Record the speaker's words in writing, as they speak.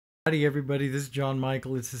Howdy, everybody. This is John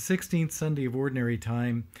Michael. It's the 16th Sunday of Ordinary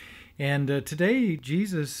Time. And today,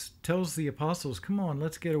 Jesus tells the apostles, come on,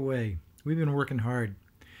 let's get away. We've been working hard.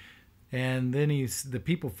 And then the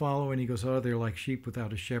people follow, and he goes, oh, they're like sheep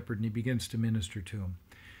without a shepherd, and he begins to minister to them.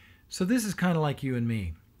 So this is kind of like you and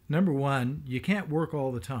me. Number one, you can't work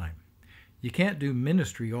all the time. You can't do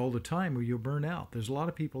ministry all the time or you'll burn out. There's a lot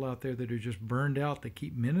of people out there that are just burned out that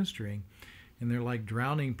keep ministering, and they're like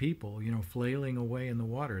drowning people, flailing away in the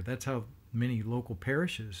water. That's how many local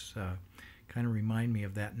parishes kind of remind me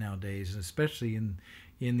of that nowadays, especially in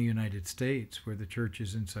the United States where the church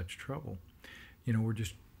is in such trouble. We're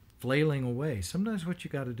just flailing away. Sometimes what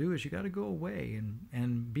you got to do is you got to go away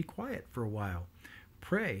and be quiet for a while.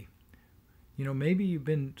 Pray. Maybe you've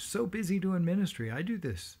been so busy doing ministry. I do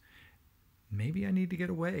this. Maybe I need to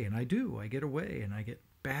get away, and I do. I get away and I get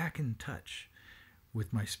back in touch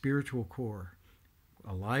with my spiritual core,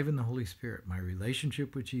 alive in the Holy Spirit, my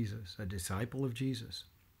relationship with Jesus, a disciple of Jesus.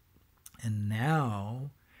 And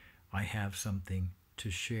now I have something to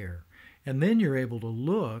share. And then you're able to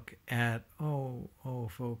look at,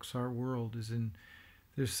 folks, our world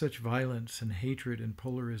there's such violence and hatred and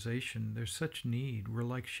polarization. There's such need. We're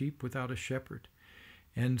like sheep without a shepherd.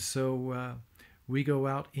 And so we go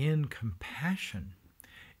out in compassion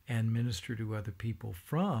and minister to other people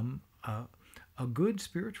from a good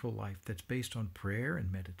spiritual life that's based on prayer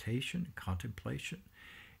and meditation and contemplation.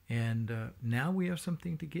 And now we have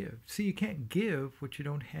something to give. See, you can't give what you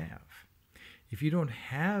don't have. If you don't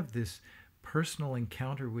have this personal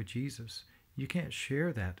encounter with Jesus, you can't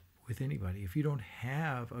share that with anybody. If you don't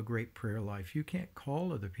have a great prayer life, you can't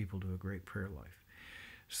call other people to a great prayer life.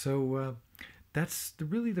 So that's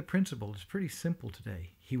really the principle. It's pretty simple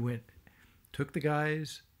today. He took the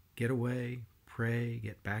guys, get away, pray,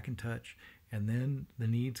 get back in touch. And then the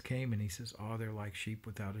needs came, and he says, they're like sheep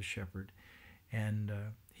without a shepherd. And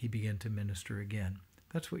he began to minister again.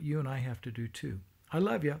 That's what you and I have to do too. I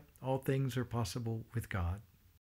love you. All things are possible with God.